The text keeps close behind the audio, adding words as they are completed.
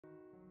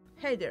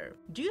Hey there,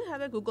 do you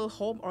have a Google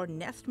Home or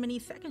Nest Mini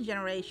 2nd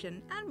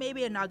generation and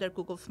maybe another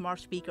Google Smart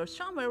Speaker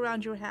somewhere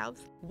around your house?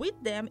 With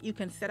them, you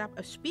can set up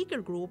a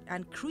speaker group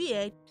and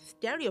create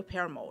stereo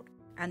pair mode,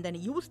 and then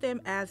use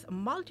them as a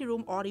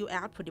multi-room audio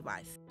output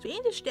device. So in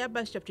this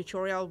step-by-step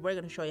tutorial, we're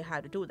going to show you how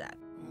to do that.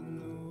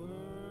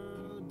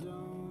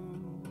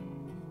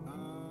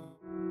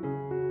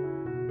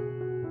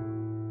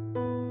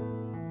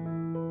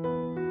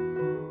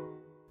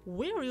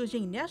 We're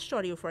using Nest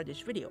Audio for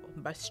this video,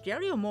 but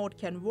stereo mode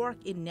can work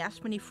in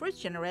Nest Mini 1st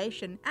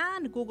generation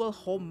and Google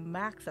Home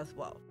Max as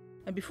well.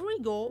 And before we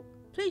go,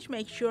 please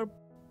make sure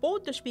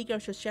both the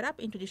speakers are set up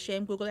into the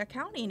same Google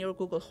account in your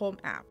Google Home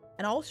app.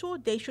 And also,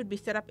 they should be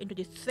set up into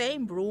the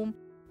same room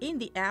in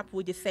the app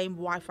with the same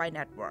Wi-Fi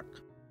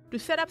network. To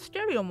set up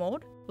stereo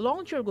mode,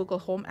 launch your Google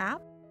Home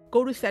app,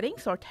 go to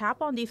Settings or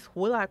tap on this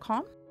wheel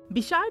icon.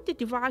 Beside the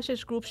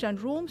Devices, Groups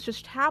and Rooms,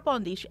 just tap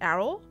on this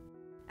arrow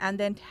and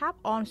then tap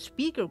on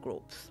Speaker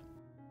Groups.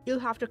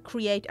 You'll have to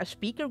create a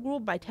speaker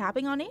group by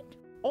tapping on it.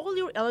 All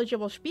your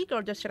eligible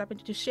speakers that set up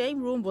into the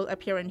same room will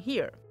appear in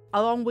here.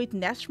 Along with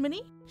Nest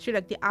Mini,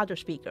 select the other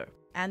speaker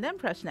and then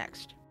press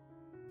Next.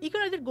 You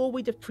can either go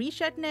with the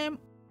preset name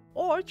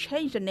or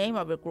change the name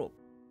of your group.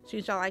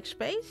 Since I like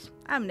space,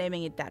 I'm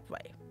naming it that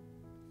way.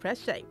 Press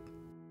Save.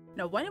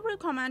 Now whenever you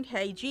command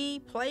Hey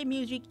G, play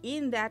music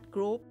in that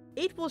group,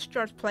 it will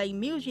start playing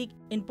music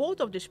in both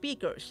of the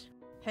speakers.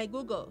 Hey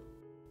Google,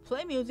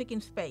 play music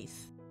in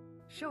space.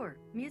 Sure,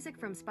 music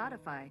from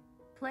Spotify,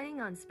 playing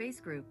on Space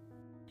Group.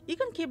 You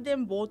can keep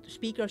them both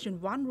speakers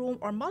in one room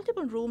or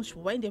multiple rooms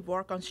when they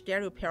work on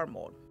stereo pair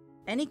mode.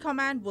 Any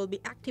command will be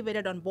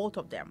activated on both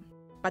of them.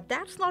 But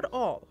that's not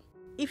all.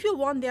 If you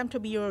want them to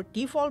be your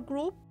default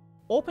group,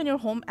 open your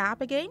Home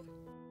app again.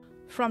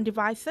 From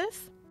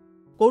Devices,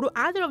 go to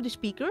either of the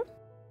speaker,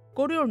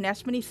 go to your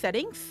Nest Mini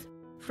settings,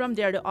 from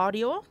there to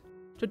Audio,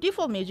 to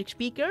Default Music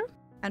Speaker,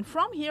 and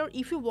from here,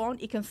 if you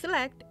want, you can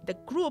select the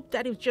group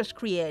that you've just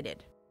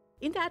created.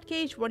 In that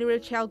case, when you will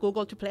tell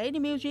Google to play any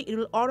music, it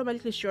will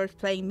automatically start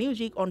playing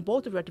music on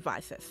both of your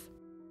devices.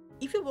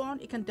 If you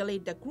want, you can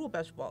delete the group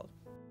as well.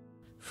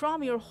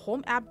 From your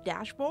Home app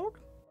dashboard,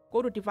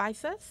 go to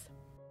Devices,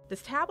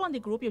 just tap on the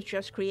group you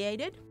just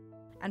created,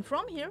 and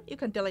from here, you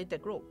can delete the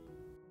group.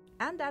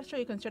 And that's how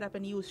you can set up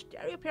and use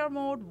stereo pair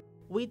mode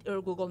with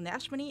your Google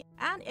Nest Mini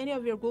and any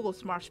of your Google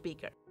Smart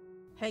Speaker.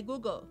 Hey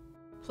Google,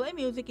 play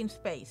music in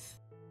space.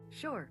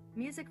 Sure,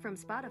 music from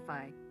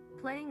Spotify,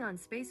 playing on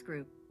Space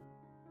Group.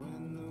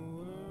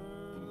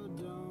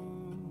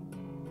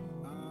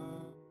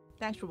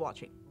 Thanks for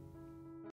watching.